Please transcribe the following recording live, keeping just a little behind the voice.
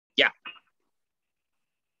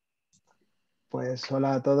Pues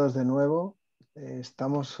hola a todos de nuevo.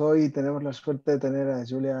 Estamos hoy, tenemos la suerte de tener a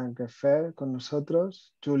Julia Gfrörer con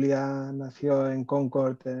nosotros. Julia nació en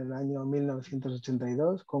Concord en el año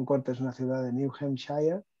 1982. Concord es una ciudad de New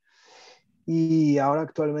Hampshire y ahora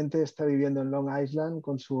actualmente está viviendo en Long Island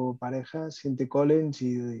con su pareja, Cynthia Collins,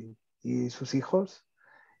 y sus hijos.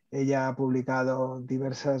 Ella ha publicado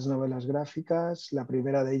diversas novelas gráficas. La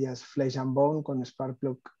primera de ellas, Flesh and Bone, con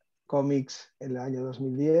Sparkplug Comics en el año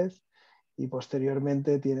 2010. Y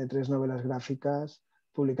posteriormente tiene 3 novelas gráficas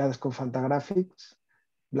publicadas con Fantagraphics: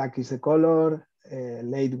 Black is the Color,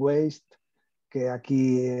 Late Waste, que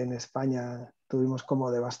aquí en España tuvimos como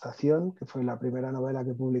Devastación, que fue la primera novela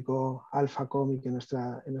que publicó Alpha Comic en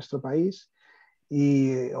nuestro país.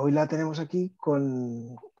 Y hoy la tenemos aquí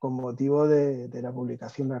con motivo de la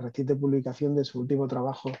publicación, la reciente publicación de su último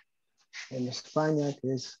trabajo en España,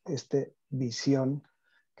 que es Visión,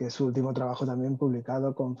 que es su último trabajo también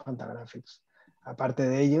publicado con Fantagraphics. Aparte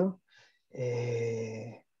de ello,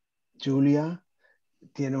 Julia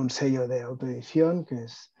tiene un sello de autoedición que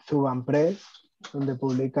es Zuban Press, donde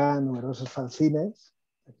publica numerosos fanzines.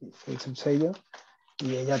 Aquí es el sello.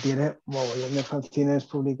 Y ella tiene un mogollón de fanzines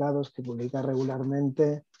publicados que publica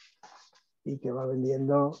regularmente y que va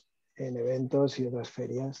vendiendo en eventos y otras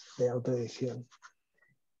ferias de autoedición.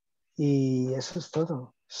 Y eso es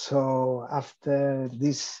todo. So after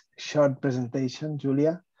this short presentation,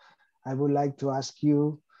 Julia, I would like to ask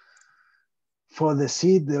you for the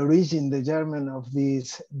seed, the origin, the germ of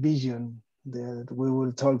this vision that we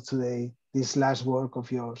will talk today, this last work of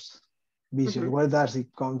yours, Vision. Mm-hmm. Where does it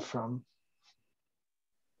come from?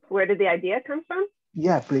 Where did the idea come from?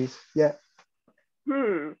 Yeah, please. Yeah.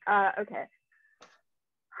 Okay.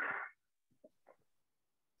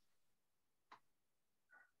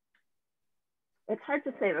 It's hard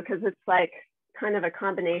to say because it's like kind of a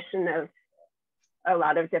combination of a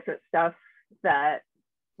lot of different stuff that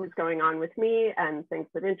was going on with me and things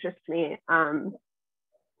that interest me. At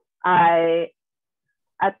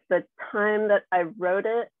the time that I wrote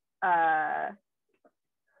it, I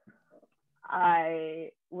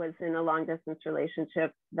was in a long distance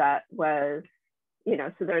relationship that was,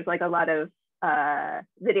 so there's like a lot of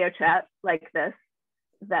video chat like this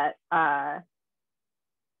that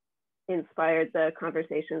inspired the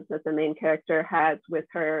conversations that the main character has with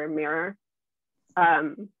her mirror.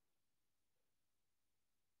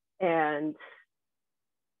 And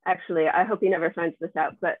actually, I hope he never finds this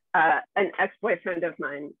out, but an ex-boyfriend of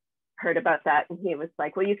mine heard about that, and he was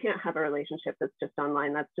like, well, you can't have a relationship that's just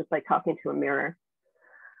online. That's just like talking to a mirror.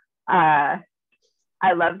 I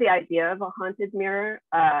love the idea of a haunted mirror.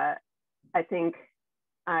 I think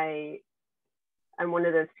I'm one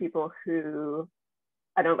of those people who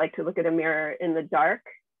I don't like to look at a mirror in the dark,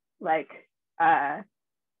 like,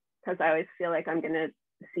 because I always feel like I'm gonna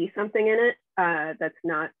see something in it that's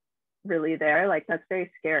not really there. Like, that's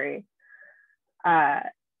very scary.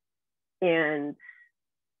 And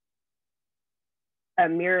a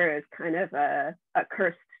mirror is kind of a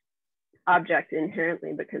cursed object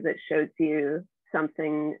inherently because it shows you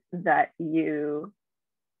something that you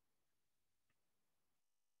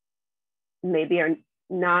maybe are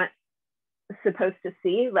not supposed to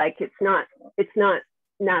see. Like, it's not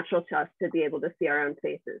natural to us to be able to see our own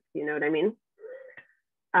faces. You know what I mean?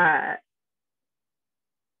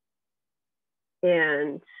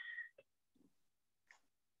 And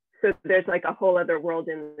so there's like a whole other world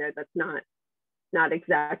in there that's not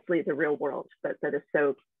exactly the real world, but that is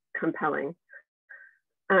so compelling.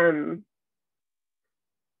 A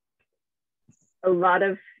lot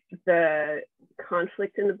of the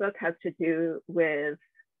conflict in the book has to do with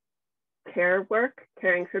care work,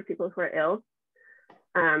 caring for people who are ill,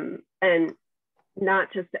 and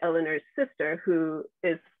not just Eleanor's sister, who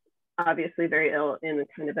is obviously very ill in a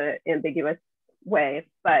kind of an ambiguous way,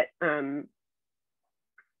 but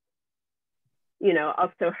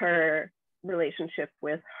also her relationship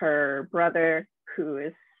with her brother, who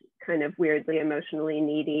is kind of weirdly emotionally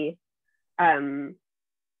needy, and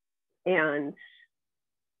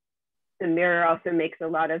the mirror also makes a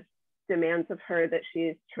lot of demands of her that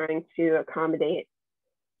she's trying to accommodate.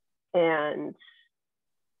 And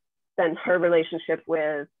then her relationship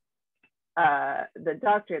with the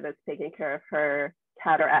doctor that's taking care of her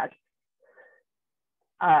cataracts,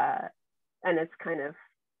 and it's kind of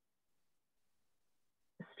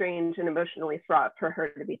strange and emotionally fraught for her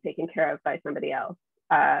to be taken care of by somebody else.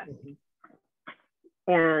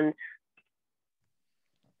 And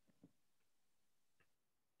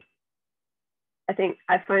I think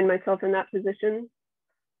I find myself in that position.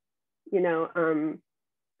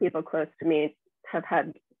 People close to me have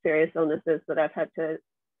had serious illnesses that I've had to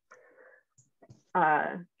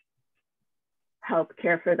help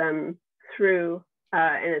care for them through,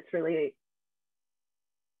 and it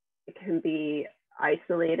can be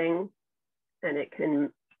isolating, and it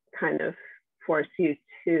can kind of force you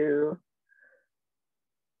to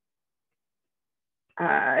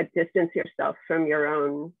distance yourself from your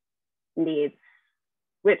own needs,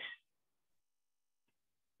 which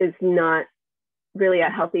is not really a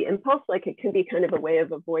healthy impulse. Like, it can be kind of a way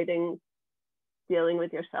of avoiding dealing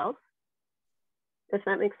with yourself, if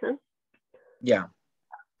that makes sense. Yeah.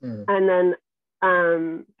 Mm. And then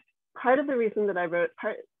part of the reason that I wrote,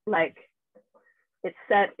 it's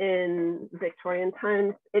set in Victorian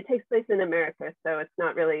times. It takes place in America, so it's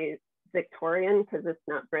not really Victorian because it's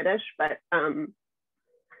not British, but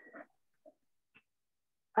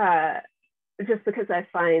just because I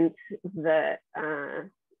find the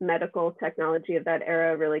medical technology of that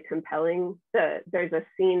era really compelling. There's a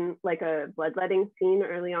scene, like a bloodletting scene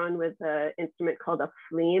early on with an instrument called a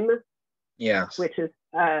phleem. Yes. Which is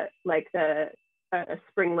like a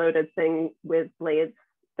spring-loaded thing with blades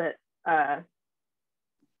that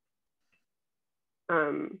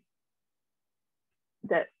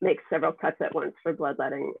that makes several cuts at once for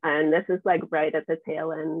bloodletting. And this is like right at the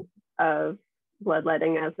tail end of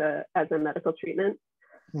bloodletting as a medical treatment.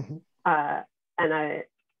 Mm-hmm. And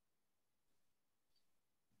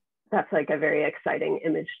that's like a very exciting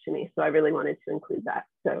image to me. So I really wanted to include that.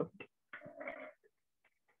 So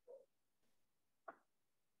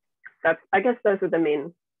I guess those are the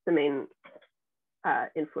main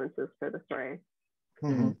influences for the story.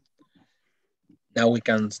 Mm-hmm. Now we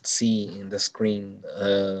can see in the screen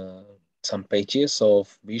some pages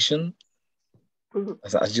of Vision. Mm-hmm.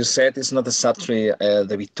 As you said, it's not exactly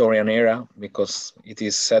the Victorian era because it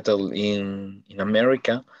is settled in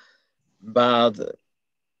America, but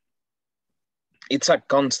it's a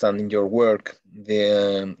constant in your work,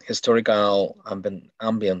 the historical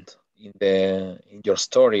ambient in your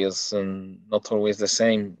stories, and not always the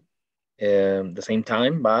same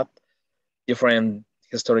time, but different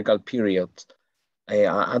historical periods.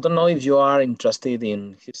 I don't know if you are interested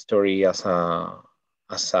in history as a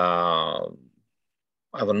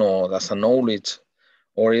I don't know, as a knowledge,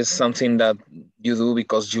 or is something that you do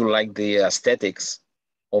because you like the aesthetics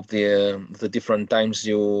of the different times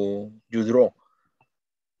you draw?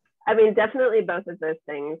 I mean, definitely both of those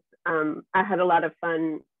things. I had a lot of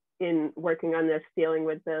fun in working on this, dealing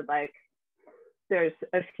with there's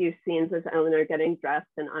a few scenes of Eleanor getting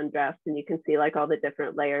dressed and undressed, and you can see like all the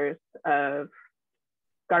different layers of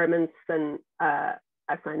garments, and I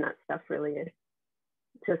find that stuff really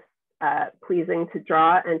just pleasing to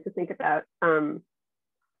draw and to think about.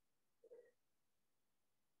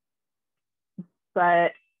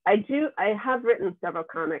 But I have written several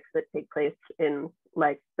comics that take place in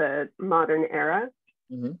like the modern era.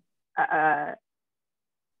 Mm-hmm.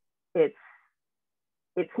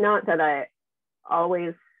 It's not that I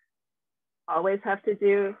always have to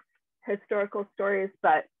do historical stories,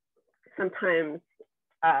 but sometimes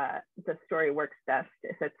the story works best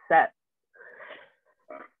if it's set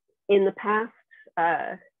in the past.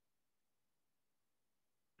 I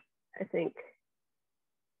think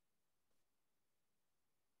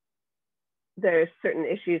there's certain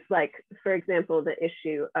issues, like, for example, the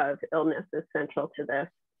issue of illness is central to this.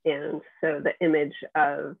 And so the image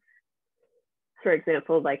of, for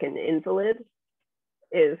example, like an invalid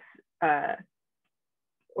is,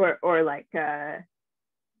 or like,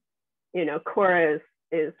 Cora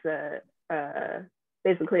is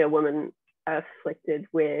basically a woman afflicted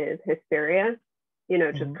with hysteria,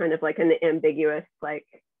 just kind of like an ambiguous, like,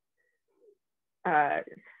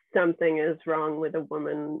 something is wrong with a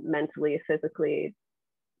woman mentally, physically,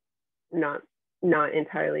 not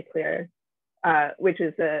entirely clear, which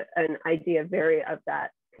is an idea very of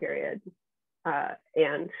that period.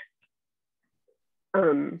 And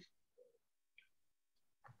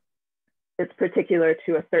it's particular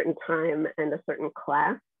to a certain time and a certain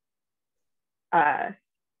class.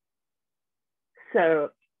 So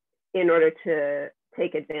in order to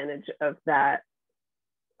take advantage of that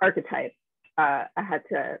archetype, I had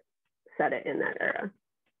to set it in that era.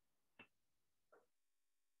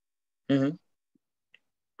 Mm-hmm.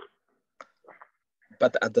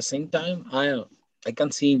 But at the same time, I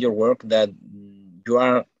can see in your work that you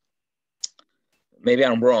are, maybe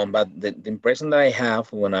I'm wrong, but the impression that I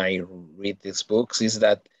have when I read these books is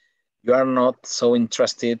that you are not so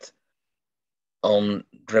interested on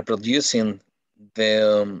reproducing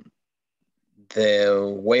the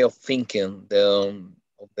way of thinking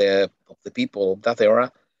of the people of that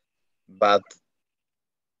era, but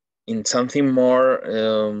in something more,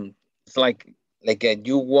 it's like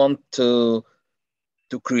you want to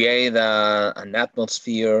create an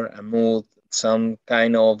atmosphere, a mood some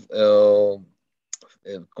kind of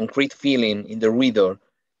concrete feeling in the reader,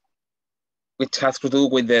 which has to do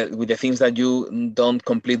with the things that you don't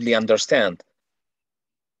completely understand.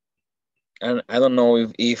 And I don't know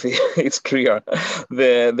if it's clear,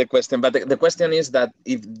 the question, but the question is that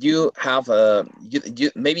if you have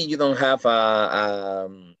maybe you don't have a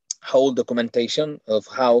whole documentation of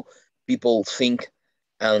how people think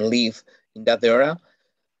and live in that era,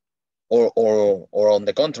 or on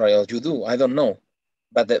the contrary, or you do, I don't know.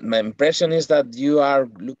 But my impression is that you are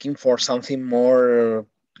looking for something more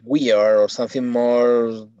weird or something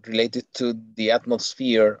more related to the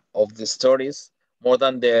atmosphere of the stories, more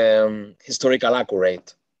than the historical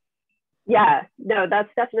accurate. Yeah, no,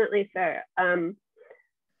 that's definitely fair.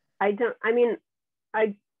 I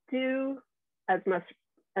do as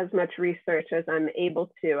much research as I'm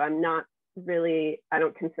able to. I'm not really, I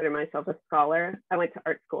don't consider myself a scholar. I went to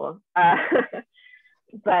art school.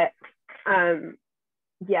 But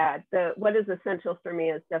yeah, what is essential for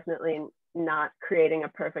me is definitely not creating a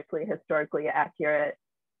perfectly historically accurate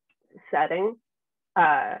setting,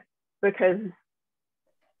 because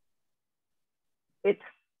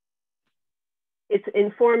it's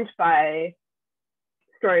informed by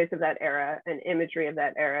stories of that era and imagery of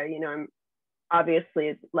that era. You know, I'm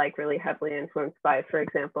obviously like really heavily influenced by, for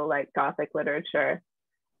example, like Gothic literature,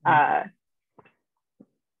 but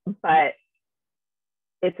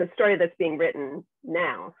it's a story that's being written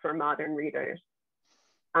now for modern readers.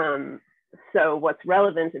 So what's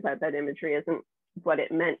relevant about that imagery isn't what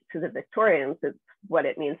it meant to the Victorians, it's what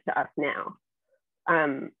it means to us now.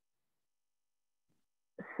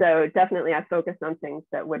 So definitely I focus on things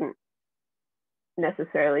that wouldn't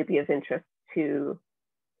necessarily be of interest to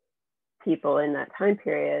people in that time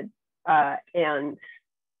period. And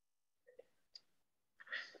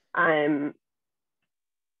I'm,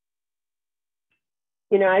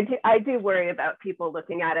 you know, I do worry about people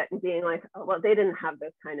looking at it and being like, oh, well, they didn't have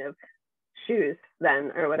those kind of shoes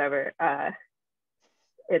then or whatever.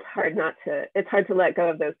 It's hard to let go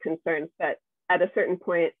of those concerns, but at a certain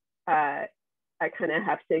point, I kind of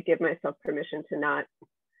have to give myself permission to not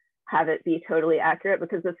have it be totally accurate,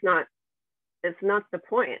 because it's not the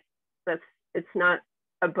point. It's not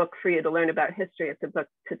a book for you to learn about history. It's a book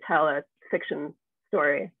to tell a fiction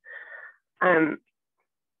story. And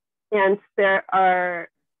there are,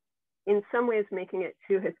 in some ways, making it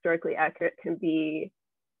too historically accurate can be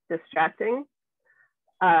distracting.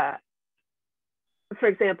 For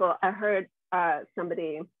example, I heard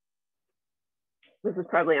somebody, this is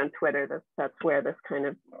probably on Twitter, that's where this kind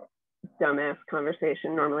of dumbass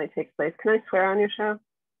conversation normally takes place. Can I swear on your show?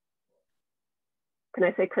 Can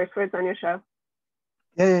I say curse words on your show?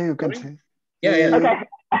 Yeah, you can say. Yeah. Okay.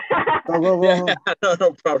 Go. Yeah,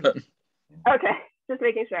 no problem. Okay, just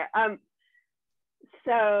making sure.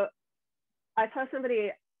 So I saw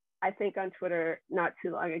somebody, I think on Twitter not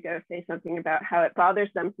too long ago, say something about how it bothers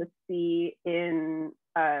them to see in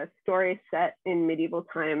a story set in medieval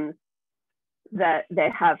times that they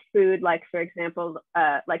have food, like, for example,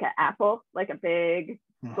 like an apple, like a big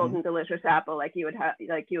golden delicious apple, like you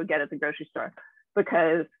would get at the grocery store,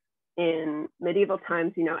 because in medieval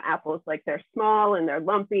times, you know, apples, like, they're small and they're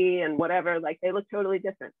lumpy and whatever, like they look totally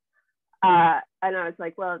different. And I was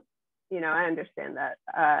like, well, you know, I understand that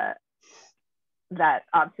that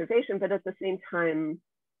observation, but at the same time,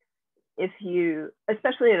 if you,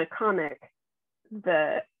 especially in a comic,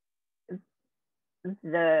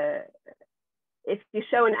 if you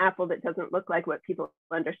show an apple that doesn't look like what people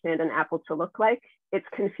understand an apple to look like, it's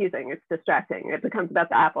confusing, it's distracting, it becomes about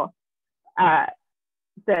the apple.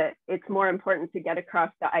 It's more important to get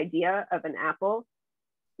across the idea of an apple,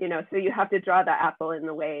 you know, so you have to draw the apple in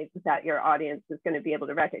the way that your audience is going to be able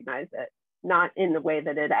to recognize it, not in the way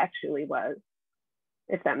that it actually was,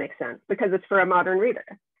 if that makes sense, because it's for a modern reader.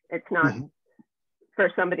 It's not for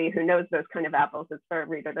somebody who knows those kind of apples, it's for a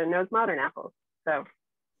reader that knows modern apples. So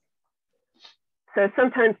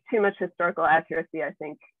sometimes too much historical accuracy, I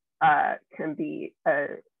think, can be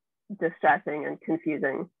distracting and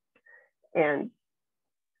confusing, and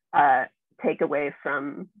take away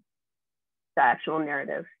from the actual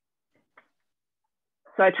narrative.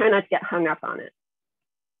 So I try not to get hung up on it.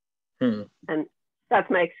 And that's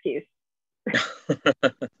my excuse.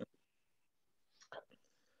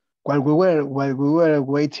 While we were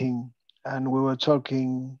waiting and we were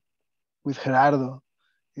talking with Gerardo,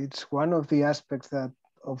 it's one of the aspects that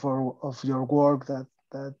of your work that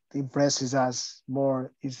impresses us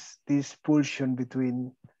more is this pulsion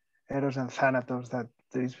between Eros and Thanatos, that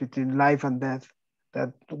there is between life and death,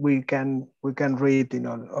 that we can read in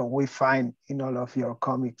all, or we find in all of your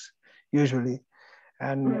comics usually,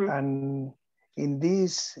 and in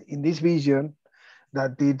this vision,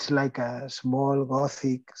 that it's like a small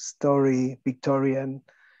Gothic story, Victorian.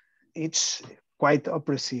 It's quite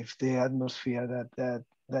oppressive, the atmosphere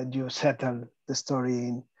that you settle the story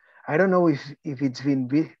in. I don't know if it's been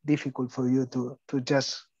difficult for you to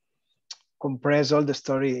just compress all the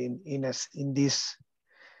story in this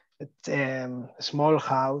small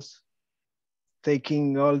house,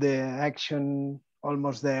 taking all the action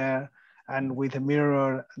almost there, and with a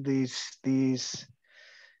mirror, this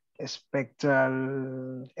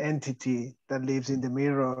spectral entity that lives in the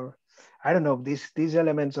mirror. I don't know, these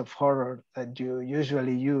elements of horror that you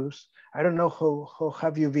usually use. I don't know how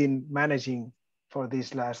have you been managing for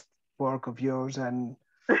this last work of yours. And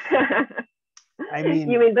I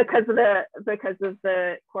mean, you mean because of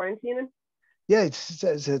the quarantine? Yeah, it's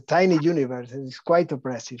a tiny universe. It's quite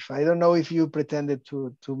oppressive. I don't know if you pretended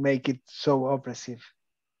to make it so oppressive,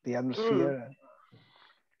 the atmosphere.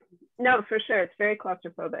 No, for sure. It's very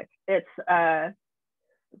claustrophobic. It's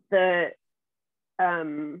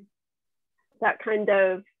that kind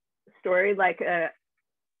of story, like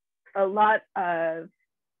a lot of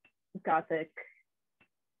Gothic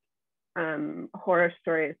horror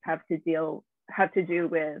stories have to do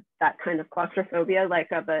with that kind of claustrophobia,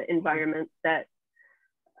 like of an environment that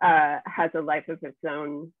has a life of its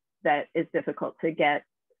own that is difficult to get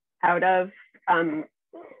out of.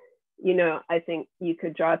 You know, I think you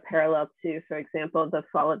could draw a parallel to, for example, The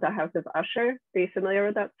Fall of the House of Usher. Are you familiar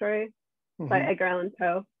with that story by Edgar Allan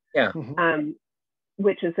Poe? Yeah.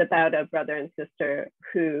 Which is about a brother and sister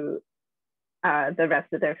who the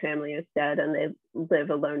rest of their family is dead and they live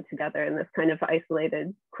alone together in this kind of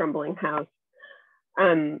isolated, crumbling house.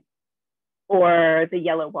 Or The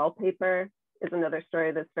Yellow Wallpaper is another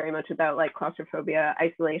story that's very much about like claustrophobia,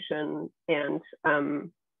 isolation, and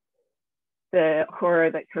the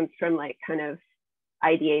horror that comes from like kind of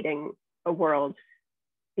ideating a world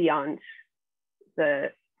beyond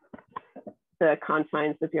the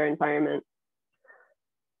confines of your environment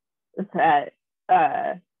that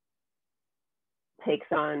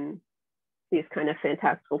takes on these kind of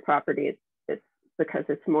fantastical properties. It's because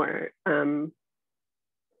it's more a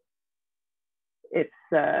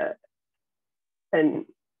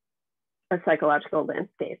psychological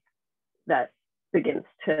landscape that begins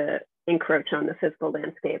to encroach on the physical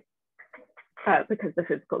landscape because the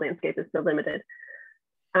physical landscape is so limited.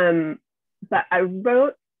 But I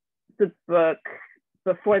wrote the book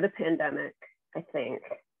before the pandemic, I think.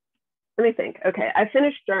 Let me think. Okay, I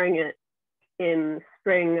finished drawing it in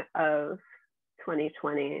spring of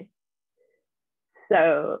 2020.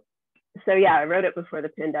 So yeah, I wrote it before the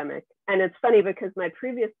pandemic. And it's funny because my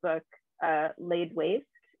previous book, Laid Waste,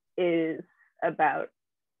 is about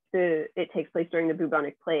it takes place during the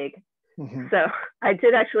bubonic plague. So I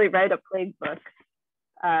did actually write a plague book,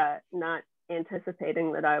 not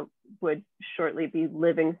anticipating that I would shortly be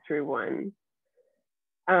living through one.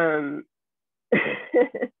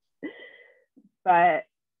 But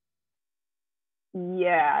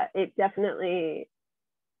yeah, it definitely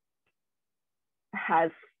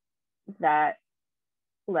has that,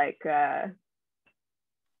 like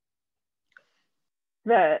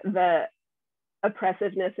the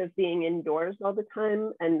oppressiveness of being indoors all the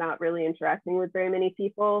time and not really interacting with very many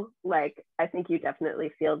people. Like, I think you definitely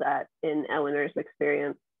feel that in Eleanor's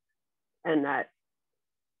experience, and that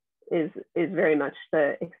is very much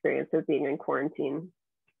the experience of being in quarantine,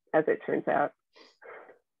 as it turns out.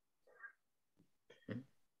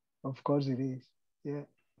 Of course it is. Yeah.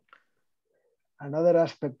 Another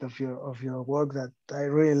aspect of your work that I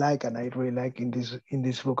really like, and I really like in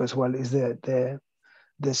this book as well, is the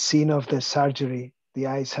scene of the surgery, the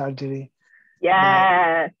eye surgery.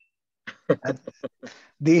 Yeah.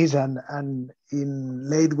 This and in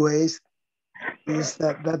Laid Waste is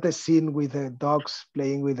that the scene with the dogs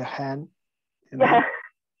playing with the hand. You know? Yeah.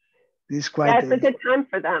 This quite. Yeah, it's a good time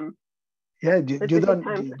for them. Yeah, you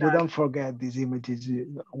don't forget these images.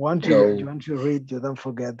 Once you read, you don't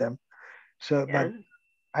forget them. So, yeah. But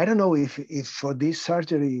I don't know if for this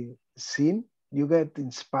surgery scene you get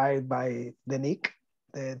inspired by The Nick,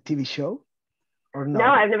 the TV show, or not? No,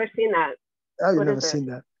 I've never seen that. Oh, you've never seen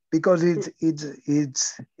that, because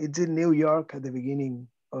it's in New York at the beginning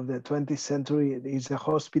of the 20th century. It's a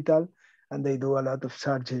hospital, and they do a lot of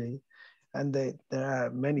surgery, and there are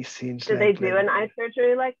many scenes. Do they do an eye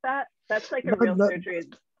surgery like that? That's like a real surgery.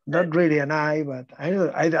 Not really an eye, but I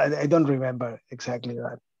don't remember exactly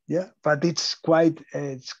that. Yeah, but it's quite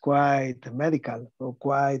medical or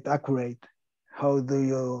quite accurate. How do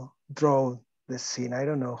you draw the scene? I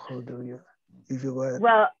don't know. How do you, if you were?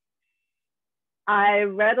 Well, I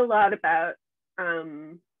read a lot about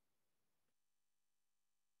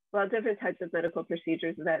well, different types of medical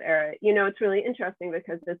procedures of that era. You know, it's really interesting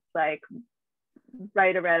because it's like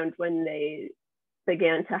right around when they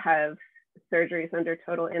began to have surgeries under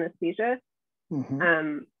total anesthesia.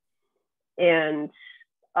 And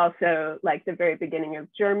also like the very beginning of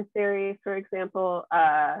germ theory, for example.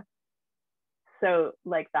 So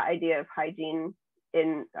like the idea of hygiene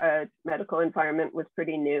in a medical environment was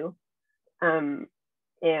pretty new. And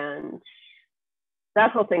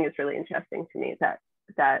that whole thing is really interesting to me, that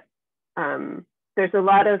there's a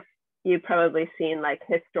lot of, you've probably seen like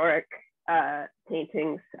historic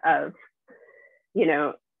paintings of, you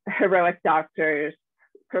know, heroic doctors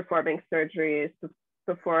performing surgeries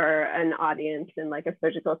before an audience in like a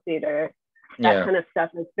surgical theater. That kind of stuff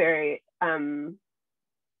is very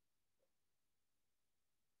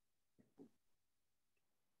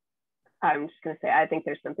I'm just going to say, I think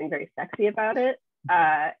there's something very sexy about it.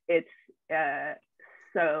 It's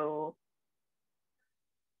so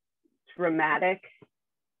dramatic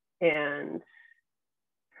and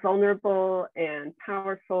vulnerable and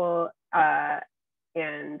powerful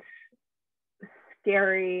and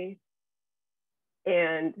scary.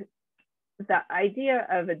 And the idea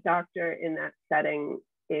of a doctor in that setting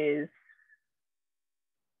is,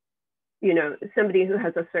 you know, somebody who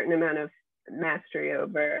has a certain amount of mastery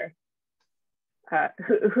over,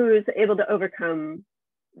 who is able to overcome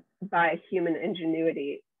by human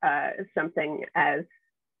ingenuity something as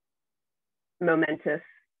momentous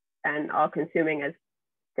and all-consuming as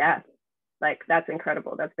death. Like, that's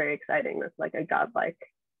incredible. That's very exciting. That's like a godlike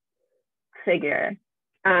figure.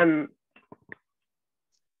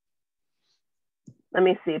 Let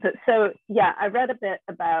me see. But so, yeah, I read a bit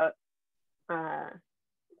about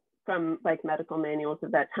from like medical manuals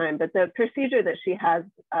of that time, but the procedure that she has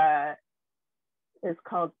is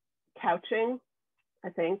called couching, I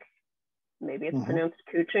think. Maybe it's pronounced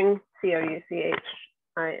couching,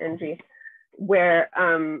 C-O-U-C-H-I-N-G, where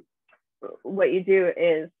what you do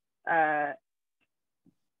is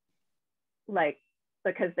like,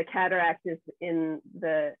 because the cataract is in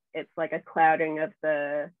the, it's like a clouding of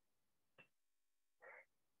the,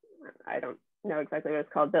 I don't know exactly what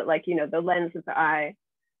it's called, but like, you know, the lens of the eye.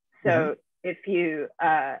 So if you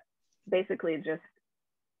basically just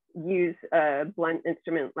use a blunt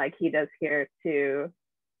instrument like he does here to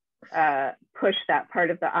push that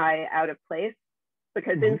part of the eye out of place,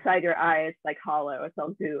 because inside your eye it's like hollow, it's all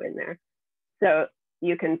goo in there. So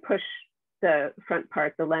you can push the front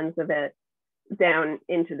part, the lens of it, down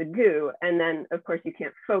into the goo, and then of course you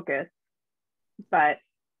can't focus, but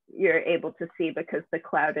you're able to see because the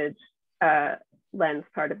clouded lens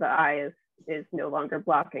part of the eye is no longer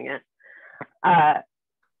blocking it.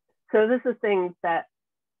 So this is things that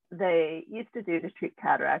they used to do to treat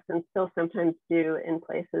cataracts and still sometimes do in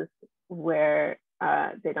places where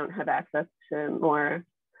they don't have access to more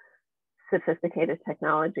sophisticated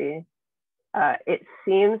technology. It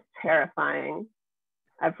seems terrifying.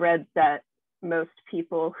 I've read that most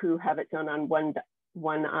people who have it done on one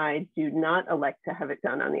eye do not elect to have it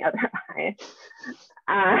done on the other eye.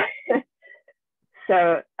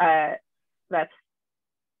 So that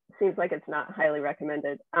seems like it's not highly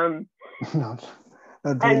recommended. No, not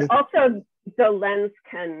really. And also the lens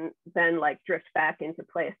can then like drift back into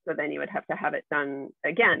place, so then you would have to have it done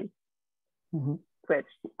again, which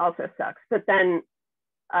also sucks. But then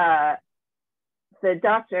the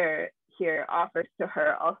doctor here offers to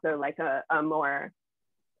her also like a more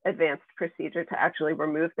advanced procedure to actually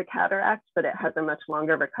remove the cataract, but it has a much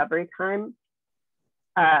longer recovery time.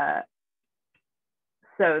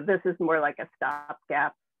 So this is more like a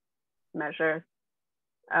stopgap measure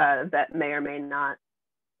that may or may not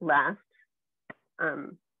last.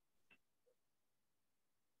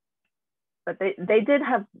 But they did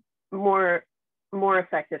have more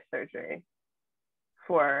effective surgery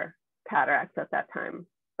for cataracts at that time.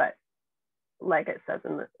 But like it says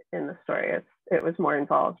in the story, it was more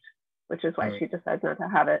involved, which is why she decides not to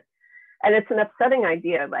have it. And it's an upsetting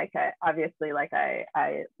idea. Like I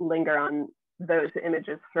linger on those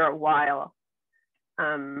images for a while.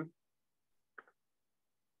 I've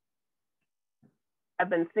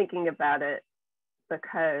been thinking about it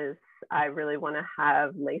because I really want to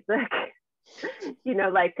have LASIK. You know,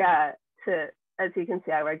 like as you can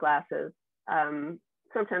see, I wear glasses.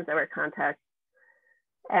 Sometimes I wear contacts,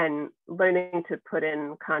 and learning to put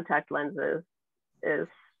in contact lenses is,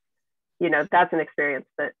 you know, that's an experience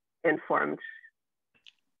that informed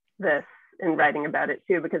this in writing about it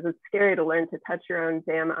too, because it's scary to learn to touch your own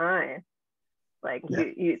damn eye. Like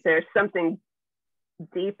there's something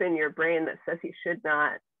deep in your brain that says you should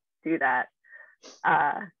not do that.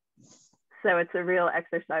 So it's a real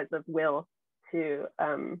exercise of will to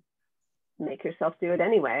make yourself do it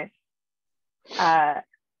anyway.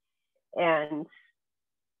 And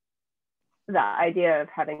the idea of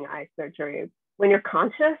having eye surgery when you're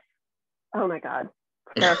conscious, oh my God,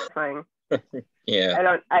 terrifying.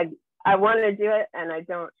 Yeah. I want to do it, and I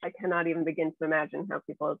cannot even begin to imagine how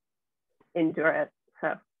people endure it.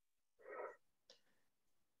 So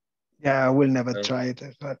yeah, I will never try it,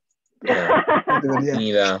 but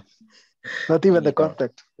Yeah. not even the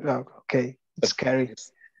contact. No, okay, it's scary.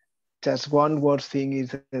 Just one worse thing is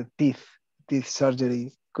the teeth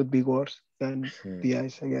surgery could be worse than the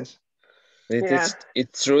eyes, I guess.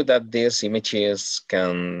 It's true that these images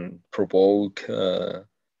can provoke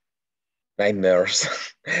nightmares,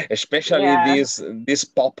 especially this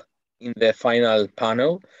pop in the final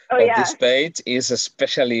panel of this page is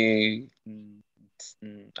especially,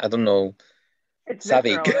 I don't know, it's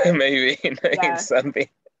sadistic, visceral, right? maybe. It's something.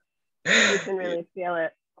 You can really feel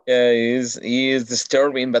it. Yeah, he is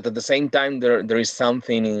disturbing, but at the same time, there is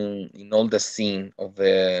something in all the scene of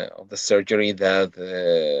the surgery that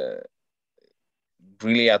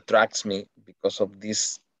really attracts me because of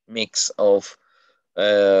this mix of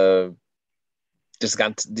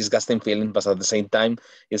disgusting feeling, but at the same time,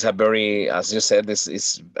 it's a very, as you said, this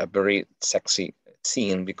is a very sexy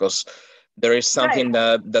scene because there is something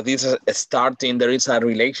that is starting. There is a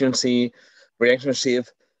relationship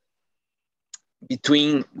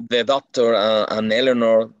between the doctor and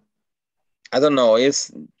Eleanor. I don't know.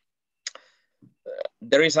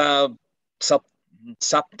 There is a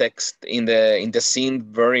subtext in the scene,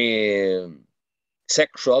 very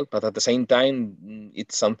sexual, but at the same time,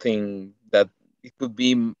 it's something that it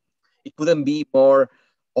couldn't be more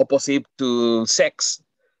opposite to sex.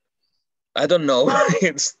 I don't know. Well,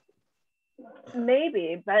 it's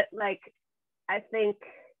maybe, but like I think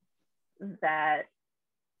that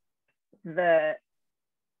the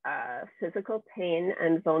physical pain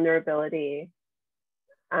and vulnerability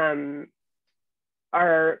are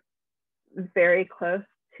very close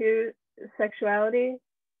to sexuality.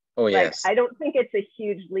 Oh, like, yes. I don't think it's a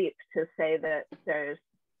huge leap to say that there's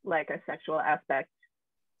like a sexual aspect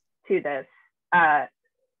to this,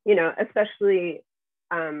 especially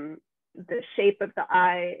the shape of the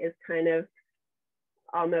eye is kind of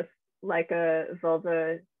almost like a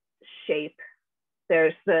vulva shape.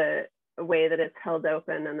 There's the way that it's held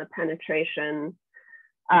open and the penetration,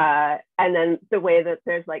 and then the way that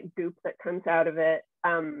there's like goop that comes out of it.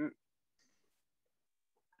 I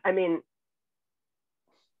mean,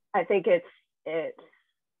 I think it's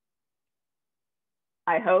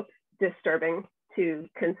I hope disturbing to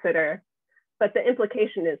consider, but the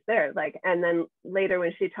implication is there. Like, and then later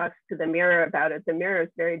when she talks to the mirror about it, the mirror is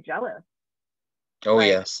very jealous. Oh,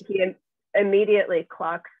 yes. He immediately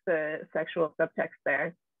clocks the sexual subtext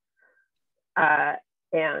there.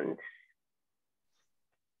 And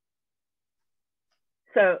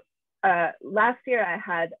so last year I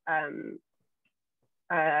had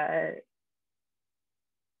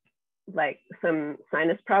like some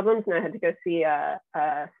sinus problems, and I had to go see a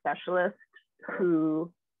specialist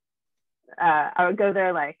who I would go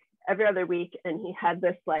there like every other week, and he had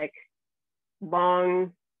this like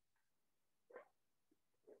long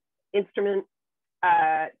instrument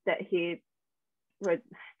that he would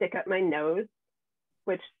stick up my nose,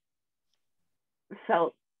 which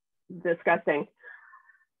felt disgusting.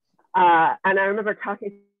 And I remember talking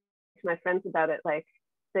to my friends about it, like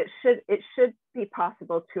it should be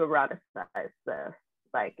possible to eroticize this.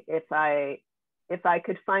 Like if I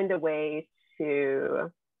could find a way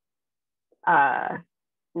to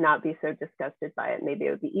not be so disgusted by it, maybe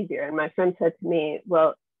it would be easier. And my friend said to me,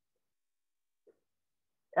 well,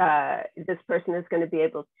 this person is going to be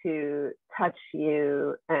able to touch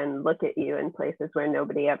you and look at you in places where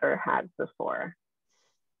nobody ever had before.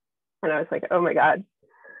 And I was like, oh my God.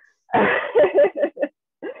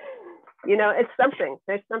 It's something.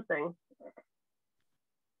 There's something.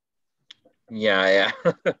 Yeah.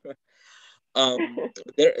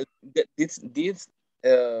 This leads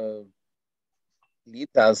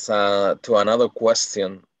us to another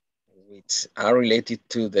question, which are related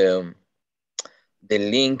to the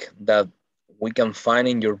link that we can find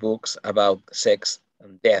in your books about sex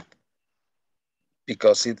and death,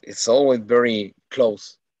 because it's always very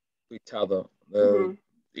close to each other. Mm-hmm.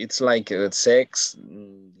 It's like sex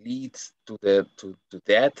leads to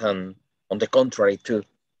death, and on the contrary too.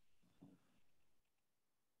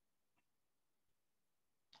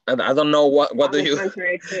 And I don't know what do you what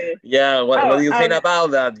do you think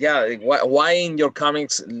about that? Yeah, why in your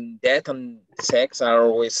comics death and sex are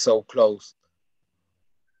always so close?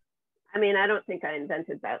 I mean, I don't think I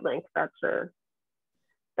invented that link. That's an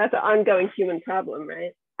ongoing human problem,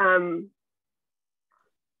 right?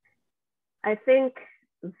 I think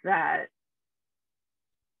that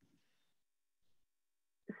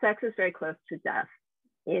sex is very close to death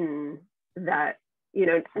in that, you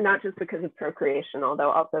know, not just because of procreation,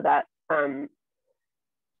 although also that,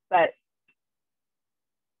 but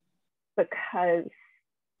because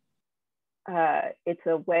it's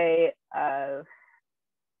a way of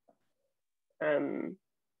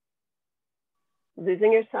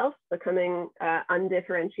losing yourself, becoming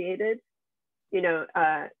undifferentiated. You know,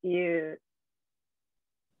 you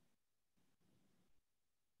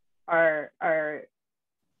are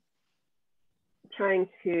trying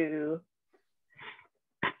to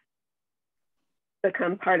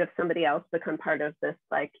become part of somebody else, become part of this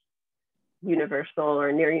like universal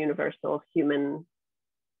or near universal human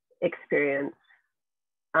experience.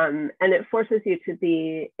 And it forces you to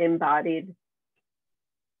be embodied,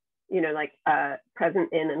 you know, like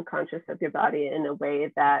present in and conscious of your body in a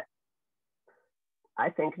way that I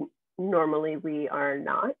think normally we are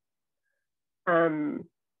not.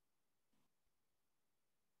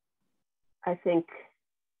 I think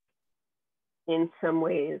in some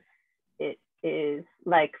ways it is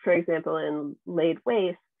like, for example, in Laid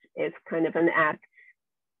Waste, it's kind of an act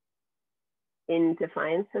in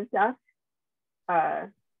defiance of death,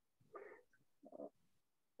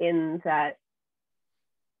 in that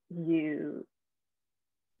you,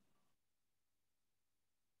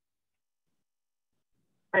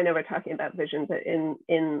 I know we're talking about vision, but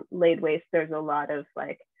in Laid Waste, there's a lot of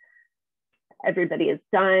like, everybody is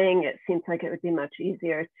dying. It seems like it would be much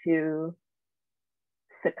easier to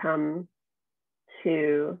succumb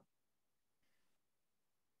to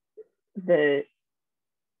the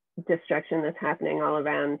destruction that's happening all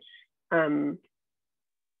around.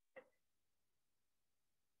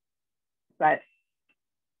 But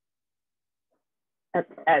at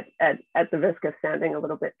the risk of sounding a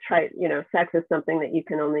little bit trite, you know, sex is something that you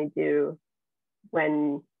can only do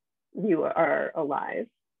when you are alive.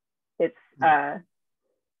 It's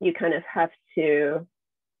you kind of have to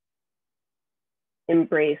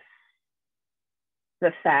embrace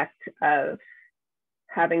the fact of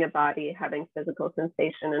having a body, having physical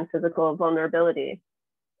sensation and physical vulnerability.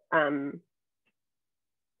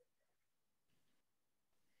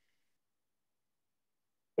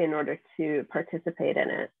 In order to participate in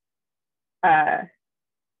it. And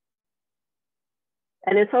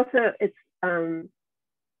it's also, it's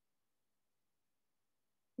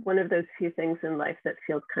one of those few things in life that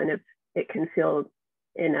feels kind of, it can feel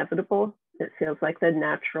inevitable. It feels like the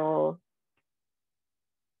natural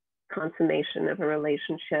consummation of a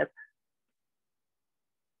relationship.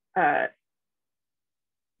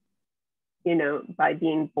 You know, by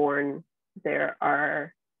being born, there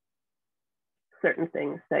are certain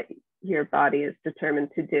things that your body is determined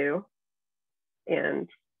to do. And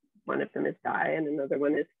one of them is die and another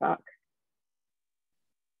one is fuck.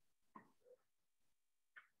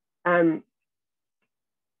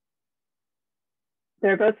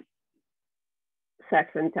 They're both sex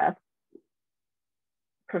and death,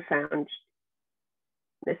 profound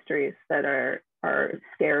mysteries that are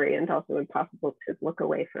scary and also impossible to look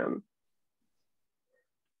away from.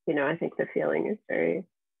 You know, I think the feeling is very,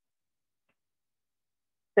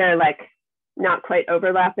 they're like not quite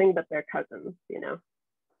overlapping, but they're cousins, you know?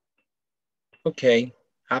 Okay,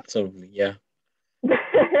 absolutely, yeah.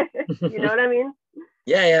 You know what I mean?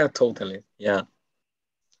 Yeah, totally, yeah.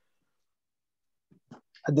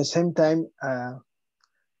 At the same time,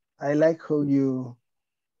 I like how you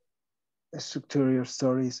structure your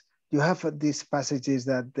stories. You have these passages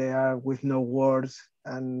that they are with no words,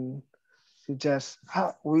 and you just,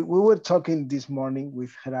 we were talking this morning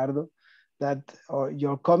with Gerardo that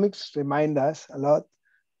your comics remind us a lot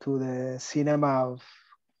to the cinema of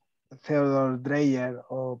Theodore Dreyer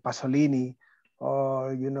or Pasolini,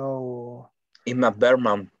 or, you know, Ingmar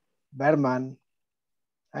Bergman.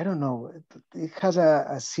 I don't know. It has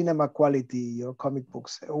a cinema quality, your comic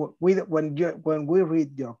books. When we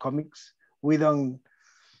read your comics, we don't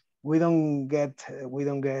get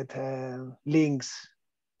links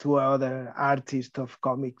to other artists of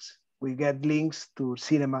comics. We get links to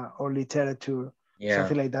cinema or literature,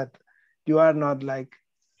 something like that. You are not like,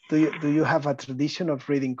 do you have a tradition of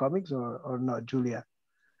reading comics or not, Julia?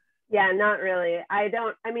 Yeah, not really. I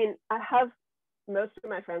mean, I have, most of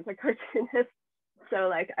my friends are cartoonists, so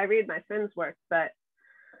like I read my friends' work, but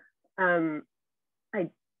I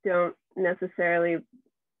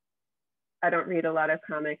don't read a lot of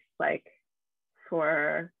comics like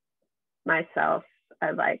for myself.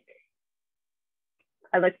 I like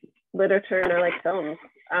literature and I like films.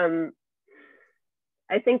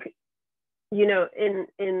 I think, you know,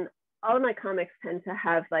 in all of my comics tend to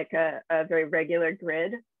have like a very regular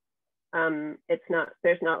grid.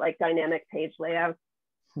 There's not like dynamic page layouts.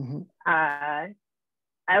 Mm-hmm. I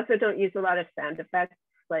also don't use a lot of sound effects,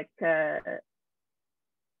 like that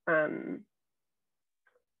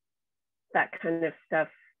kind of stuff.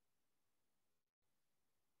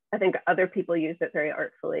 I think other people use it very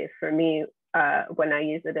artfully. For me, when I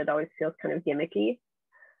use it, it always feels kind of gimmicky.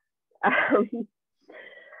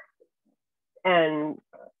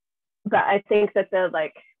 But I think that the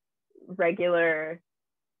like regular,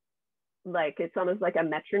 like it's almost like a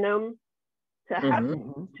metronome to have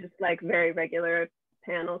just like very regular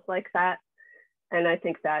panels like that. And I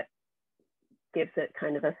think that gives it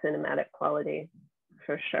kind of a cinematic quality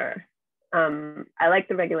for sure. I like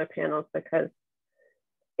the regular panels because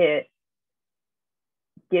it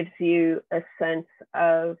gives you a sense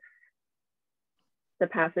of the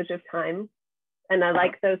passage of time. And I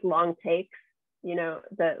like those long takes, you know,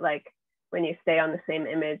 that like when you stay on the same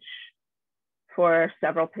image for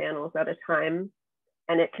several panels at a time,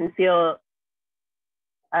 and it can feel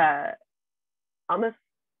almost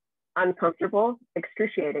uncomfortable,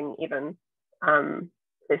 excruciating even.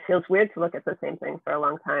 It feels weird to look at the same thing for a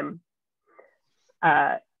long time.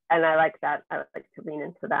 And I like that. I like to lean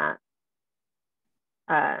into that.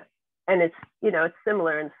 And it's, you know, it's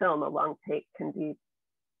similar in film. A long take can be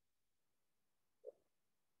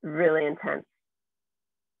really intense.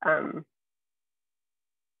 I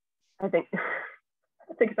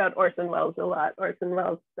think about Orson Welles a lot. Orson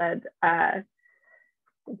Welles said that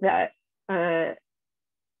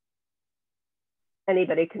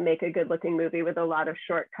anybody can make a good-looking movie with a lot of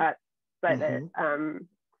shortcuts, but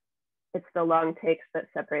it's the long takes that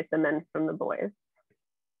separate the men from the boys.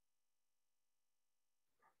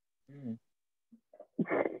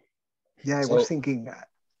 Yeah, I was thinking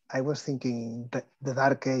that the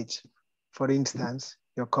Dark Age, for instance,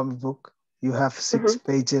 your comic book, you have 6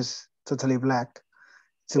 pages totally black.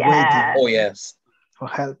 It's waiting. Oh yes. For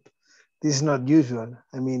help. This is not usual.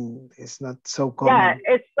 I mean, it's not so common. Yeah,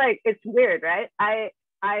 it's like, it's weird, right? I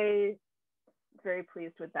very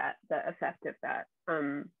pleased with that, the effect of that.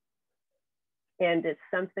 And it's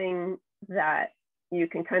something that you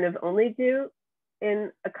can kind of only do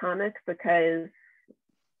in a comic because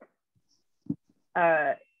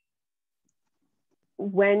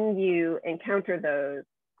when you encounter those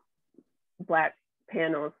black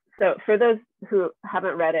panels, so for those who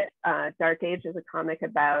haven't read it, Dark Age is a comic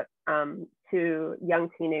about 2 young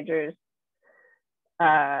teenagers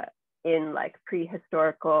in like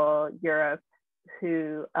prehistorical Europe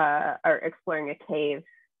who are exploring a cave,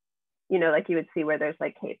 you know, like you would see where there's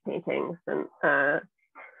like cave paintings, and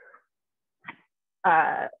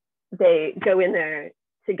they go in there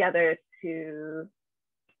together to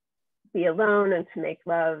be alone and to make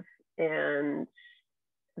love, and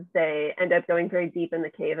they end up going very deep in the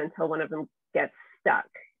cave until one of them gets stuck,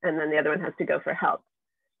 and then the other one has to go for help.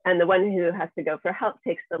 And the one who has to go for help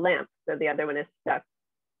takes the lamp, so the other one is stuck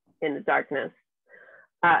in the darkness.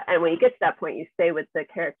 And when you get to that point, you stay with the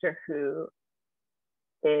character who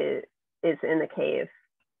is in the cave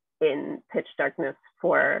in pitch darkness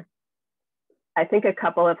for, I think, a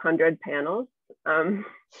couple of 100 panels.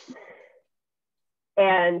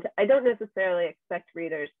 And I don't necessarily expect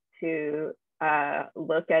readers to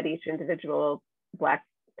look at each individual black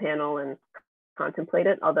panel and contemplate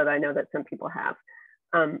it, although I know that some people have.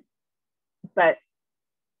 But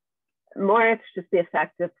more, it's just the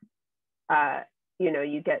effect of, you know,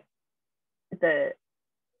 you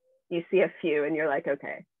see a few and you're like,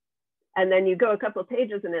 okay. And then you go a couple of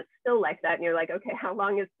pages and it's still like that. And you're like, okay, how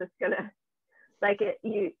long is this gonna, like it,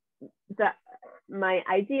 my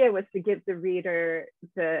idea was to give the reader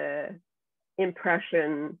the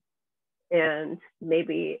impression and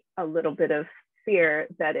maybe a little bit of fear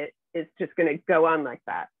that it is just going to go on like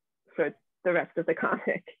that for the rest of the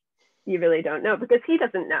comic. You really don't know, because he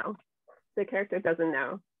doesn't know. The character doesn't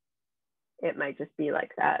know. It might just be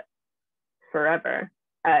like that forever.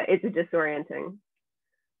 It's disorienting.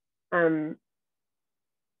 And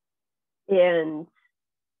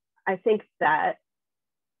I think that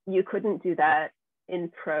you couldn't do that in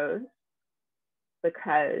prose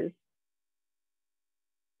because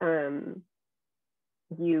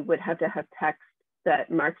you would have to have text that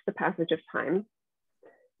marks the passage of time.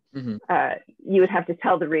 You would have to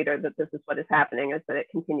tell the reader that this is what is happening, is that it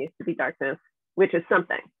continues to be darkness, which is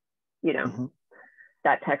something, you know,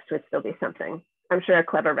 that text would still be something. I'm sure a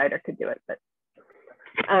clever writer could do it, but,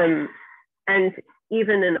 and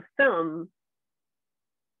even in a film,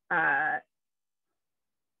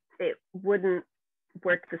 it wouldn't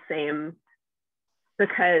work the same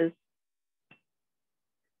because,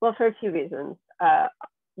 well, for a few reasons.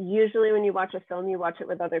 Usually when you watch a film, you watch it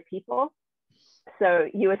with other people. So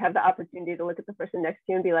you would have the opportunity to look at the person next to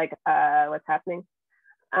you and be like, what's happening?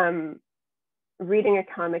 Reading a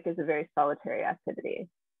comic is a very solitary activity.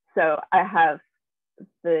 So I have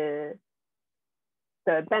the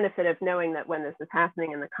benefit of knowing that when this is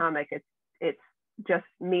happening in the comic, it's just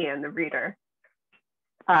me and the reader,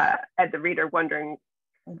 and the reader wondering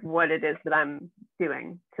what it is that I'm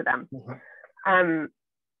doing to them.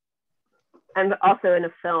 And also in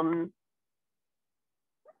a film,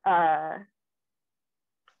 I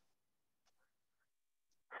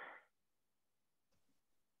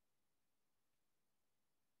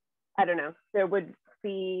don't know, there would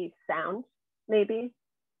be sound, maybe.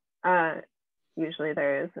 Usually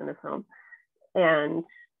there is in a film. And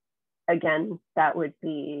again, that would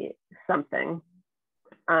be something.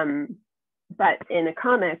 But in a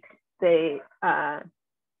comic, the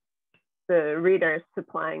reader is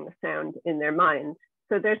supplying the sound in their mind.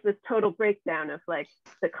 So there's this total breakdown of like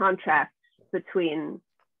the contrast between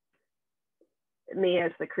me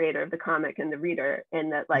as the creator of the comic and the reader,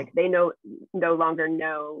 and that like they no longer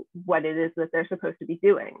know what it is that they're supposed to be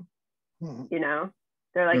doing. You know,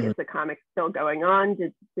 they're like, is the comic still going on?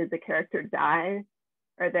 Did the character die?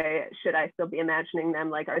 Should I still be imagining them?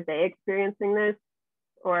 Like, are they experiencing this?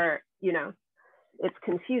 Or, you know, it's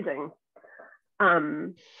confusing.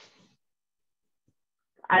 I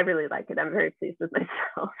really like it. I'm very pleased with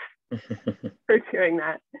myself for doing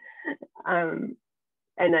that.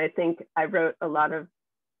 And I think I wrote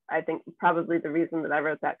I think probably the reason that I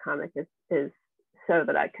wrote that comic is so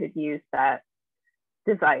that I could use that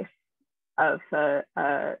device of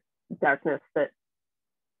darkness that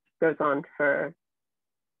goes on for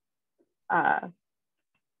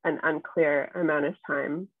an unclear amount of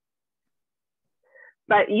time.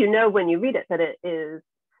 But you know when you read it that it is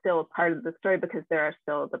still part of the story because there are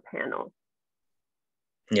still the panels.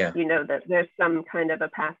 Yeah. You know that there's some kind of a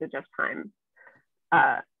passage of time.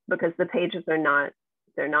 Because the pages are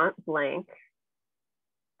they're not blank,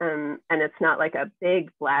 and it's not like a big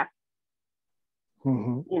black,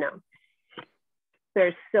 you know,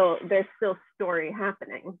 there's still story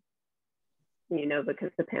happening, you know,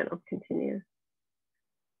 because the panels continue.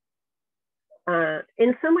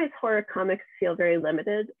 In some ways, horror comics feel very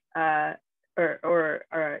limited, or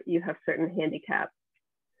you have certain handicaps,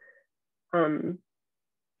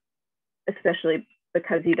 especially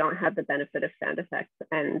because you don't have the benefit of sound effects,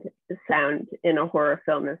 and the sound in a horror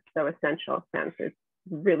film is so essential. Sounds are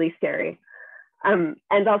really scary. And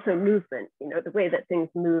also movement, you know, the way that things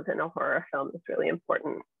move in a horror film is really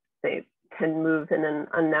important. They can move in an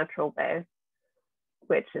unnatural way,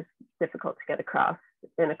 which is difficult to get across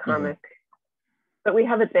in a comic. But we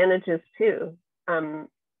have advantages too. And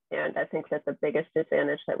I think that the biggest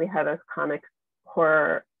advantage that we have as comic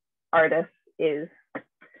horror artists is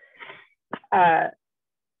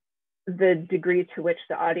the degree to which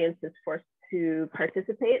the audience is forced to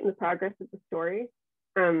participate in the progress of the story.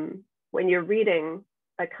 When you're reading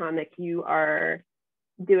a comic, you are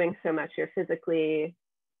doing so much. Your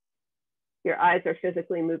eyes are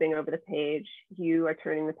physically moving over the page. You are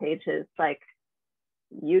turning the pages. Like,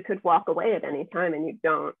 you could walk away at any time and you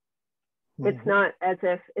don't. It's not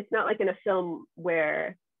like in a film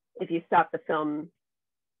where if you stop the film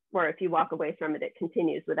or if you walk away from it, it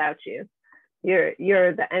continues without you.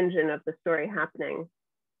 You're the engine of the story happening.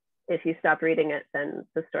 If you stop reading it, then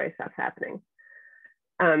the story stops happening,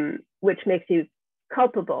 which makes you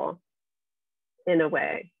culpable in a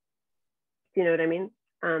way. Do you know what I mean?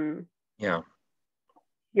 Yeah.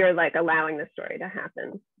 You're like allowing the story to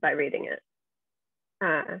happen by reading it.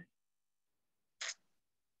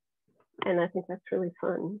 And I think that's really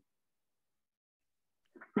fun.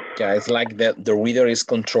 Yeah, it's like the reader is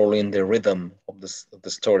controlling the rhythm of the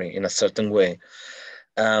story in a certain way.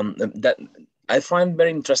 That I find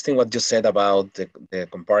very interesting what you said about the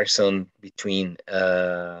comparison between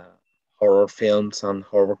horror films and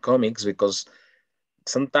horror comics, because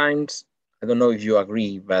sometimes, I don't know if you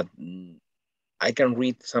agree, but I can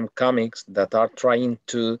read some comics that are trying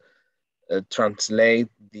to translate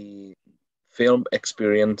the film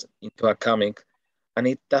experience into a comic, and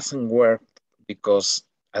it doesn't work because,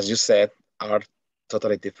 as you said, are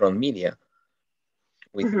totally different media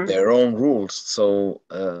with their own rules. So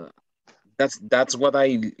that's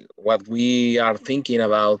what we are thinking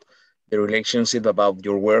about the relationship about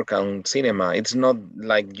your work and cinema. It's not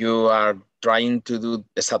like you are trying to do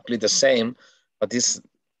exactly the same, but it's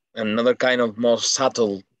another kind of more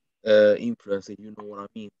subtle influence, if you know what I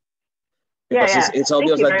mean. Because it's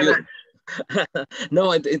obvious that you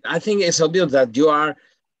no, I think it's obvious that you are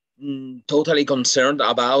totally concerned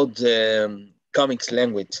about comics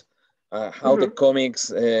language, how the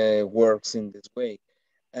comics works in this way.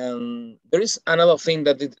 There is another thing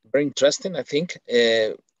that is very interesting, I think,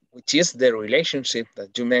 which is the relationship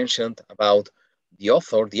that you mentioned about the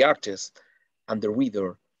author, the artist, and the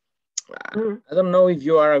reader. I don't know if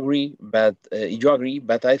you agree, but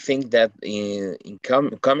I think that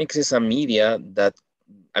comics is a medium that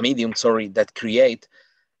create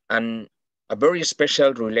a very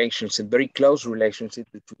special relationship, very close relationship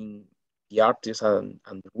between the artist and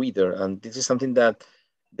the reader, and this is something that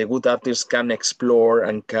the good artists can explore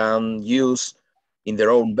and can use in their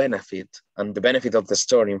own benefit and the benefit of the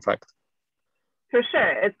story, in fact. For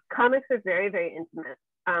sure. Comics are very, very intimate.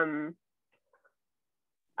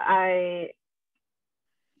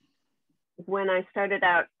 When I started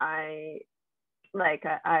out, I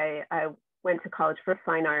went to college for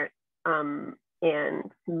fine art, and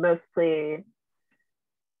mostly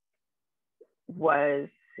was,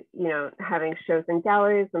 having shows in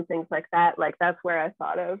galleries and things like that. Like, that's where I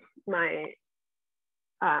thought of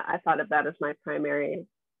that as my primary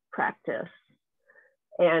practice.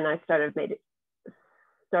 And I started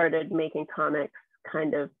making comics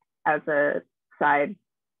kind of as a side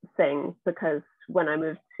thing, because when I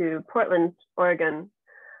moved to Portland, Oregon,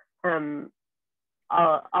 all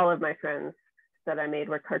of my friends that I made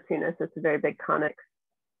were cartoonists. It's a very big comics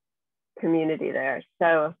community there.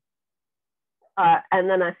 So, and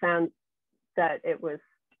then I found that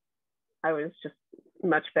I was just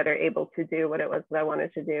much better able to do what it was that I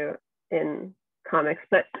wanted to do in comics.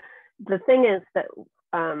 But the thing is that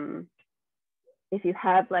if you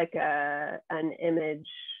have like an image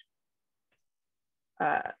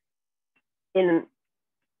in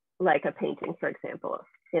like a painting, for example,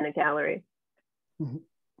 in a gallery,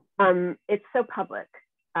 it's so public.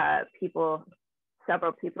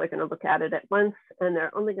 Several people are going to look at it at once, and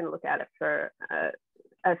they're only going to look at it for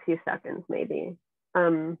a few seconds, maybe,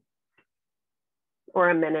 or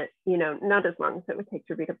a minute, not as long as it would take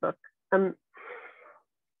to read a book. And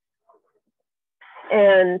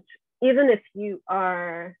even if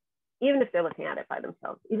they're looking at it by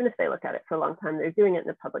themselves, even if they look at it for a long time, they're doing it in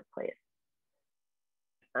a public place.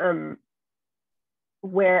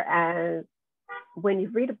 Whereas when you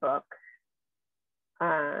read a book,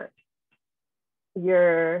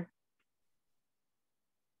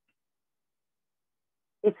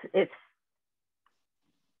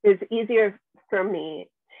 it's easier for me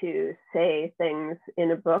to say things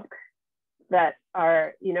in a book that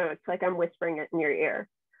are, it's like I'm whispering it in your ear.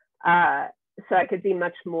 So I could be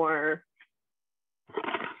much more,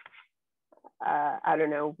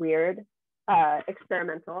 weird,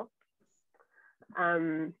 experimental.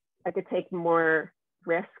 I could take more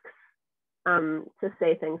risks to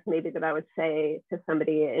say things maybe that I would say to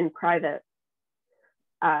somebody in private,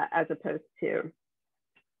 as opposed to,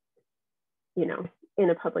 in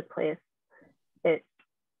a public place.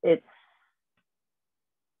 It's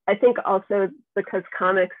I think also because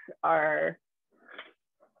comics are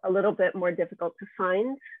a little bit more difficult to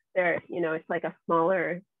find. They're, it's like a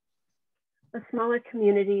smaller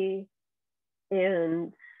community,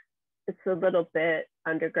 and it's a little bit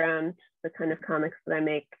underground, the kind of comics that I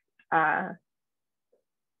make.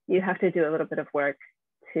 You have to do a little bit of work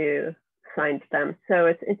to find them. So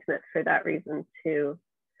it's intimate for that reason too.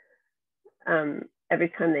 Every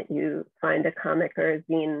time that you find a comic or a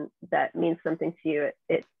zine that means something to you,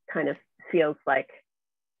 it kind of feels like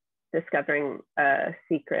discovering a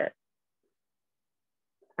secret.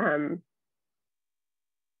 I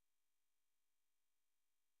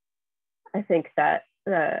think that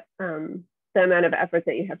the amount of effort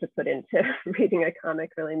that you have to put into reading a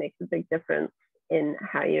comic really makes a big difference in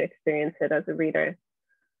how you experience it as a reader.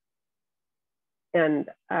 And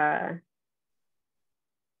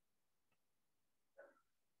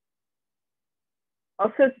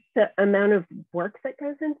also the amount of work that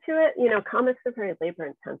goes into it. Comics are very labor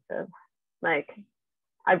intensive. Like,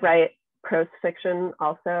 I write prose fiction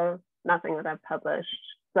also, nothing that I've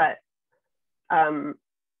published, but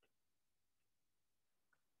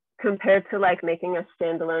compared to like making a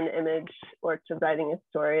standalone image or to writing a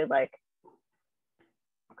story, like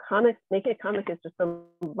making a comic is just a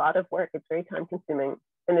lot of work. It's very time consuming,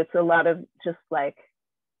 and it's a lot of just like,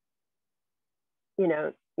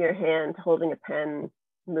 your hand holding a pen,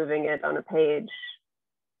 moving it on a page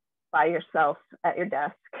by yourself at your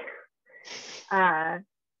desk.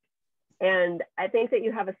 And I think that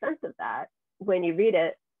you have a sense of that when you read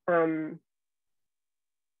it.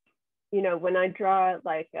 When I draw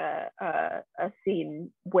like a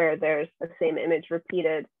scene where there's the same image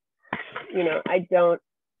repeated,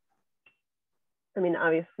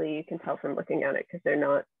 obviously you can tell from looking at it because they're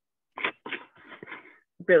not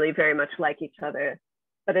really very much like each other,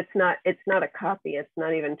 but it's not a copy. It's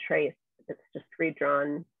not even traced. It's just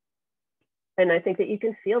redrawn. And I think that you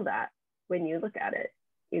can feel that when you look at it.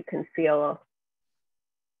 You can feel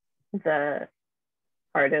the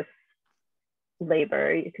artist's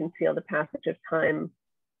labor. You can feel the passage of time.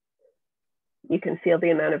 You can feel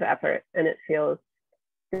the amount of effort, and it feels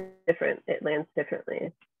different. It lands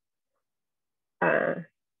differently. I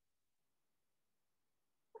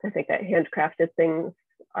think that handcrafted things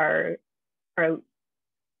are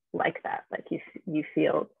like that. Like you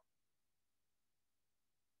feel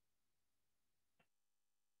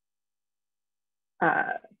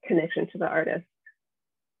connection to the artist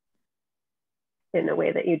in a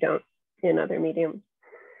way that you don't in other mediums.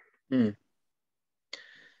 And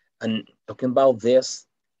talking about this,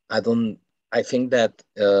 I think that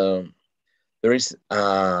there is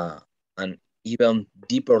an even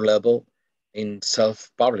deeper level in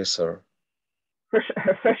self-publisher.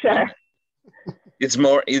 For sure.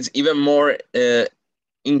 It's even more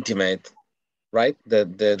intimate, right?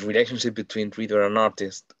 The relationship between reader and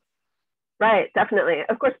artist. Right, definitely.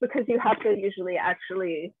 Of course, because you have to usually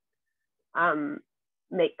actually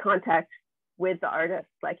make contact with the artist.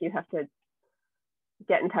 Like you have to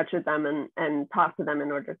get in touch with them and talk to them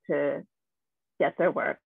in order to get their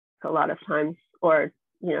work a lot of times, or,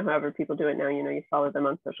 you know, however people do it now, you know, you follow them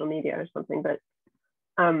on social media or something, but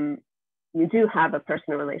you do have a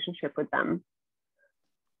personal relationship with them.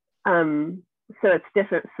 So it's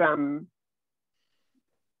different from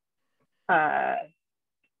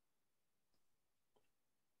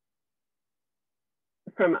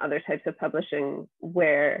other types of publishing,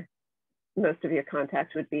 where most of your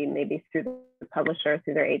contact would be maybe through the publisher,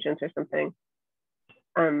 through their agents or something.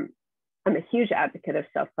 I'm a huge advocate of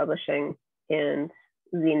self-publishing and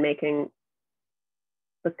zine making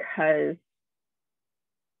because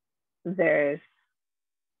there's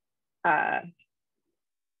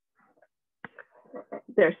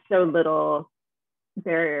so little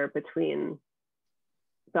barrier between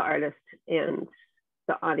the artist and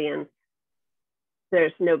the audience.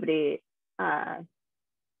 There's nobody,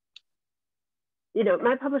 you know,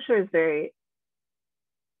 my publisher is very,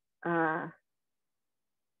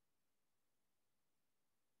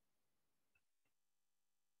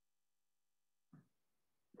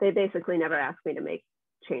 they basically never ask me to make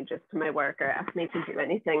changes to my work or ask me to do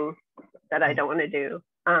anything that I don't want to do.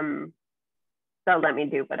 They'll let me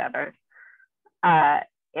do whatever.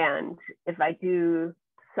 And if I do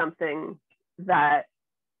something that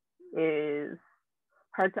is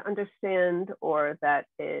hard to understand or that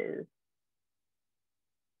is,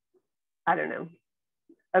 I don't know,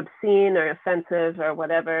 obscene or offensive or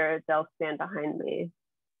whatever, they'll stand behind me.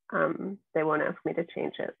 They won't ask me to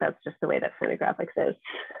change it. That's just the way that Fantagraphics is.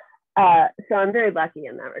 So I'm very lucky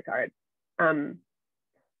in that regard.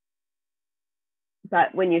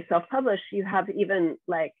 But when you self-publish, you have even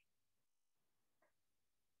like,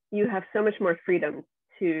 you have so much more freedom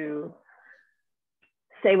to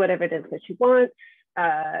say whatever it is that you want.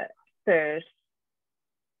 There's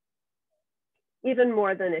even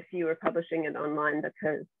more than if you were publishing it online,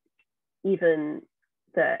 because even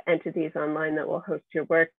the entities online that will host your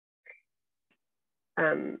work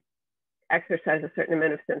exercise a certain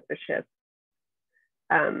amount of censorship,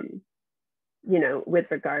 you know, with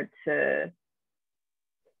regard to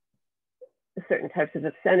certain types of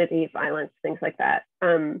obscenity, violence, things like that.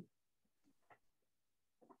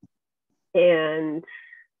 And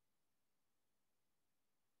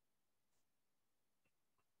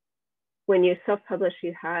when you self-publish,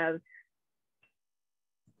 you have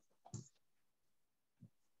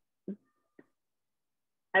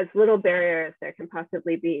as little barrier as there can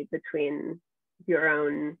possibly be between your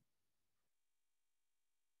own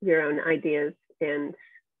ideas and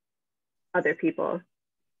other people.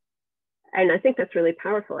 And I think that's really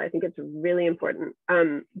powerful. I think it's really important.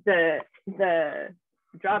 The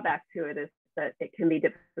drawback to it is that it can be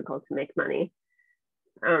difficult to make money.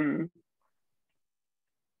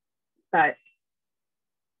 But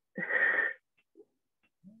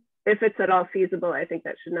if it's at all feasible, I think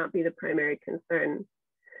that should not be the primary concern.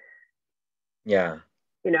 Yeah.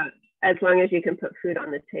 You know, as long as you can put food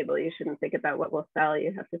on the table, you shouldn't think about what will sell.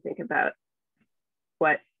 You have to think about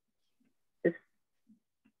what is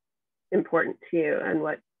important to you and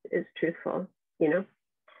what is truthful, you know?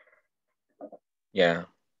 Yeah,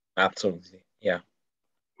 absolutely. Yeah.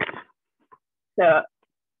 So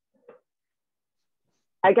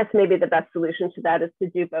I guess maybe the best solution to that is to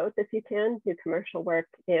do both if you can, do commercial work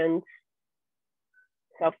and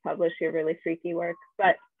self-publish your really freaky work.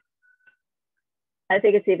 But I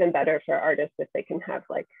think it's even better for artists if they can have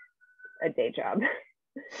like a day job,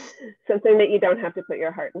 something that you don't have to put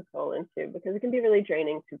your heart and soul into, because it can be really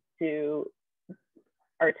draining to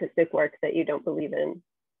artistic work that you don't believe in.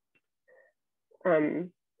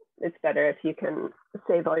 It's better if you can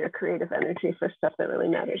save all your creative energy for stuff that really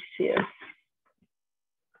matters to you.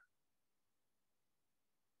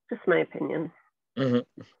 Just my opinion.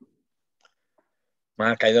 Mm-hmm.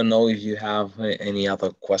 Marc, I don't know if you have any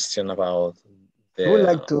other question about the... I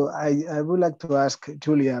would like to ask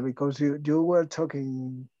Julia, because you were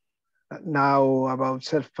talking now about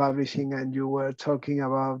self-publishing, and you were talking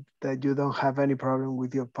about that you don't have any problem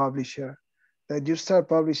with your publisher, that you start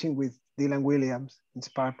publishing with Dylan Williams in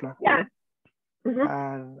Sparkplug. Yeah. Mm-hmm.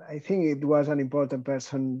 And I think it was an important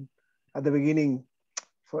person at the beginning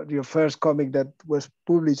for your first comic that was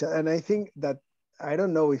published. And I think that, I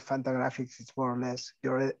don't know if Fantagraphics is more or less,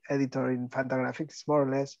 your editor in Fantagraphics is more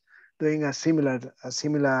or less doing a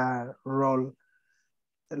similar role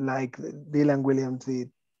like Dylan Williams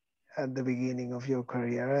did at the beginning of your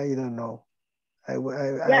career. I don't know. I'm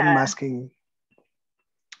asking.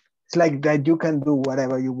 It's like that you can do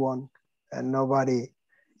whatever you want and nobody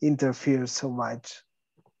interferes so much.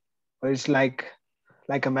 But it's like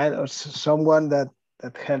a man or someone that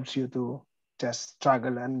helps you to just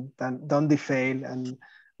struggle and don't defail and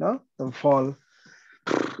don't fall.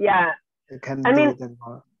 Yeah. You can do it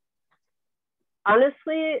anymore.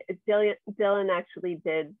 Honestly, Dylan actually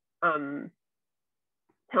did tell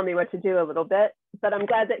me what to do a little bit, but I'm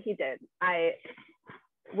glad that he did.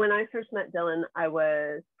 When I first met Dylan, I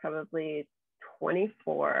was probably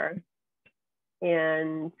 24,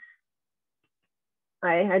 and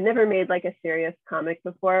I had never made like a serious comic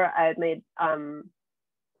before. I had made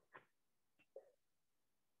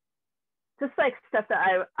just like stuff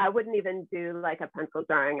that I wouldn't even do like a pencil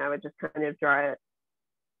drawing. I would just kind of draw it.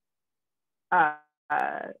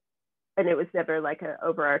 And it was never like an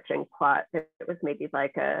overarching plot. It was maybe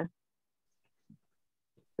like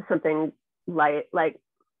something light, like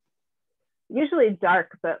usually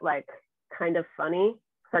dark, but like kind of funny,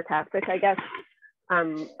 sarcastic, I guess.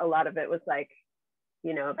 A lot of it was like,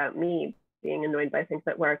 about me being annoyed by things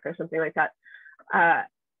at work or something like that.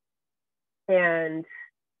 And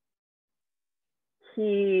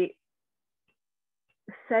he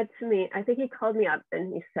said to me, I think he called me up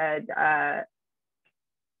and he said, I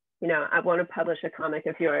want to publish a comic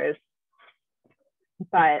of yours,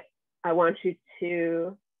 but I want you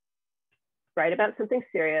to write about something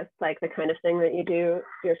serious, like the kind of thing that you do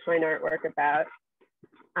your fine artwork about.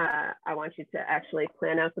 I want you to actually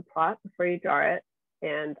plan out the plot before you draw it.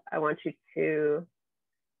 And I want you to,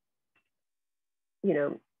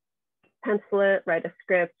 pencil it, write a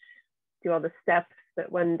script, do all the steps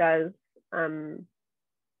that one does. And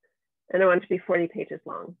I want it to be 40 pages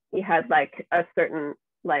long. He had like a certain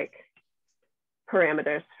like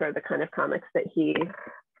parameters for the kind of comics that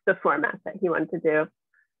the format that he wanted to do.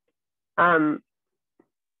 And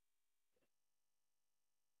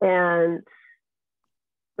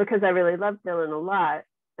because I really loved Dylan a lot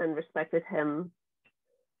and respected him,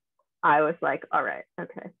 I was like, all right,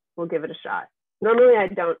 okay, we'll give it a shot. Normally I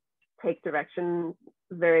don't take direction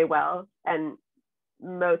very well, and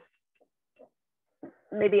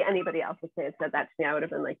maybe anybody else would say had said that to me, I would have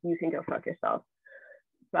been like, you can go fuck yourself.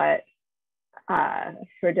 But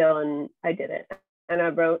for Dylan, I did it. And I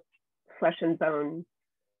wrote Flesh and Bone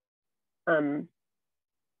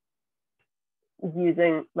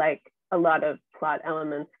using like a lot of plot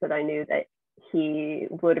elements that I knew that he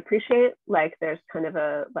would appreciate. Like there's kind of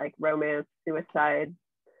a like romance, suicide.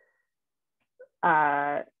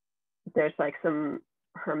 There's like some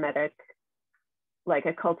hermetic, like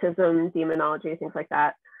occultism, demonology, things like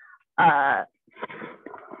that.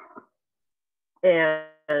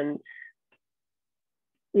 And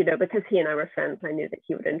because he and I were friends, I knew that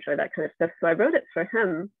he would enjoy that kind of stuff. So I wrote it for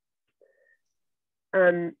him.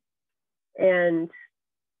 And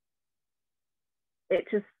it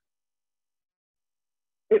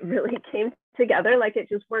really came together. Like it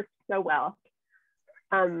just worked so well.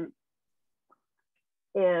 And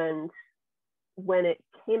when it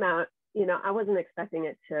came out, I wasn't expecting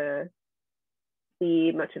it to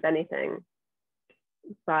be much of anything,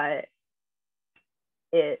 but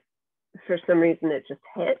for some reason it just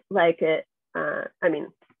hit. Like it, I mean,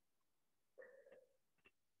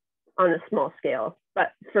 on a small scale,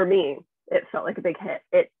 but for me, it felt like a big hit.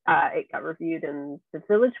 It got reviewed in the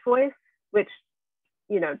Village Voice, which,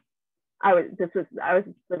 I was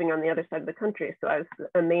living on the other side of the country, so I was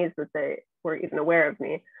amazed that they were even aware of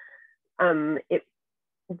me. It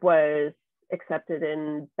was accepted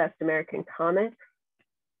in Best American Comics,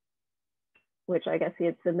 which I guess he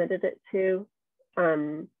had submitted it to.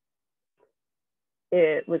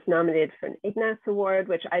 it was nominated for an Ignace Award,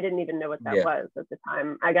 which I didn't even know what that was at the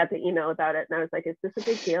time. I got the email about it and I was like, is this a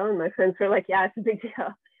big deal? And my friends were like, yeah, it's a big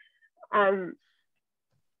deal.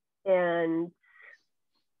 And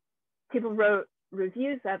people wrote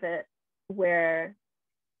reviews of it where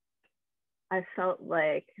I felt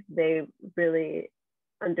like they really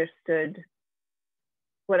understood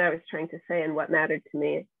what I was trying to say and what mattered to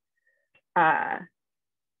me. And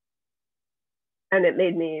it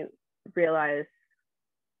made me realize,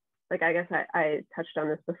 like, I guess I touched on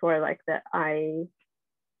this before, like that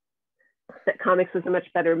comics was a much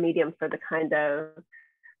better medium for the kind of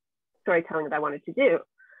storytelling that I wanted to do.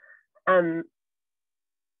 And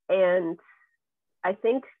I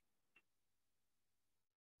think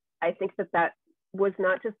that was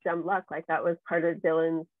not just dumb luck, like that was part of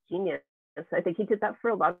Dylan's genius. I think he did that for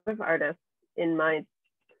a lot of artists in my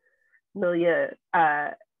milieu,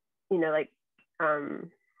 you know, like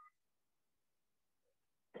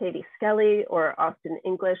Katie Skelly or Austin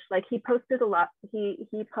English. Like he posted a lot, he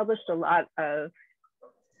published a lot of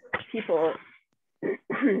people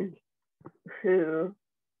who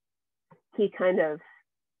he kind of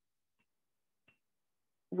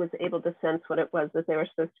was able to sense what it was that they were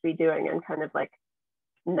supposed to be doing and kind of like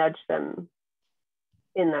nudge them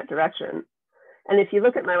in that direction. And if you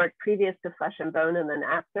look at my work previous to Flesh and Bone and then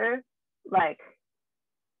after, like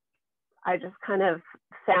I just kind of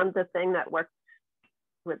found the thing that worked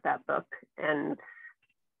with that book and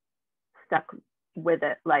stuck with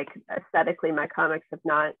it. Like aesthetically, my comics have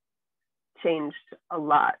not changed a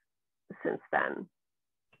lot since then,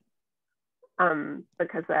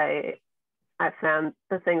 because I found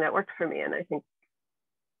the thing that worked for me, and I think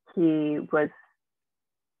he was,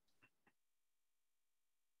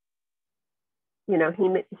 you know,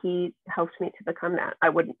 he helped me to become that. I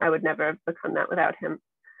would never have become that without him.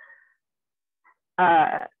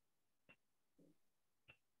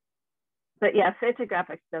 But yeah,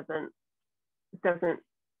 Fantagraphics doesn't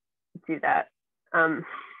do that.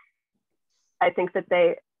 I think that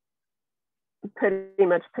they pretty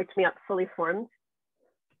much picked me up fully formed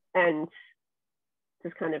and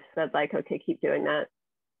just kind of said like, okay, keep doing that.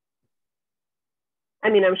 I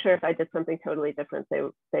mean, I'm sure if I did something totally different,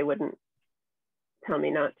 they wouldn't tell me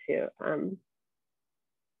not to.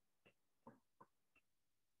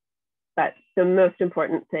 But the most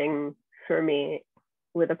important thing for me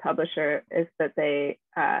with a publisher is that they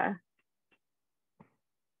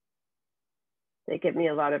give me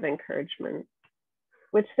a lot of encouragement,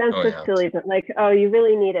 which sounds silly, but like, oh, you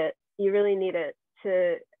really need it. You really need it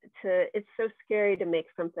to it's so scary to make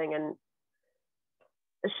something and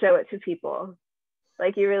show it to people.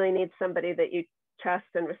 Like you really need somebody that you trust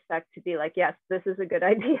and respect to be like, yes, this is a good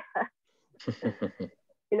idea.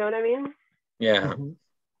 You know what I mean? Yeah.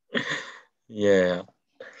 Yeah.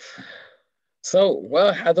 So,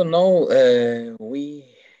 well, I don't know. We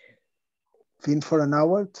been for an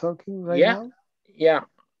hour talking right now? Yeah,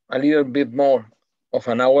 a little bit more of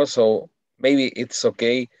an hour. So maybe it's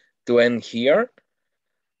okay to end here.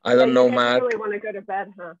 I don't know, Marc. You probably want to go to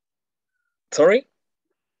bed, huh? Sorry?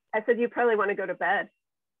 I said you probably want to go to bed.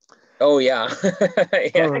 Oh, yeah.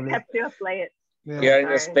 Yeah. I kept you up late. Yeah.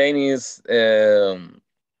 Here in Spain is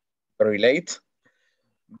very late.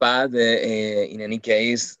 But in any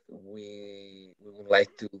case, we would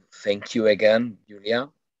like to thank you again, Julia,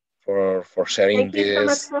 for sharing this. Thank you so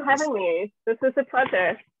much for having me. This was a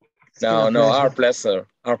pleasure. No, our pleasure.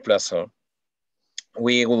 Our pleasure.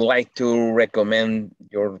 We would like to recommend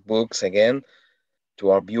your books again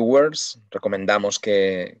to our viewers. Recomendamos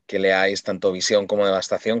que leáis tanto Visión como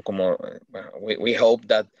Devastación, como we hope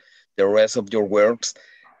that the rest of your works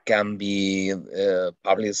can be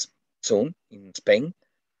published soon in Spain.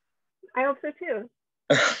 I hope so too.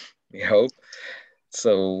 We hope.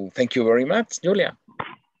 So thank you very much, Julia.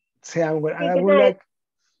 See, I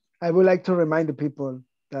would like to remind the people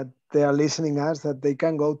that they are listening us that they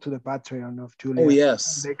can go to the Patreon of Julia. Oh,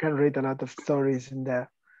 yes. They can read a lot of stories in the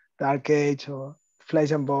Dark Age or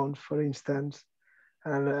Flesh and Bones, for instance,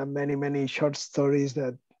 and many, many short stories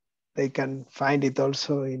that they can find it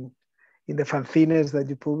also in the fanzines that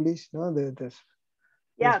you publish. No,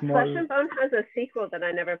 Flesh and Bone has a sequel that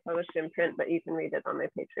I never published in print, but you can read it on my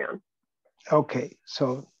Patreon. Okay,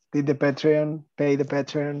 so did the Patreon, pay the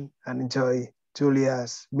Patreon, and enjoy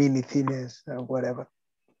Julia's mini zines or whatever.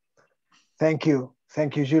 Thank you,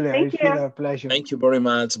 Julia. It's been a pleasure. Thank you very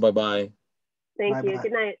much. Bye-bye. Thank you.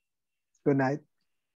 Good night. Good night.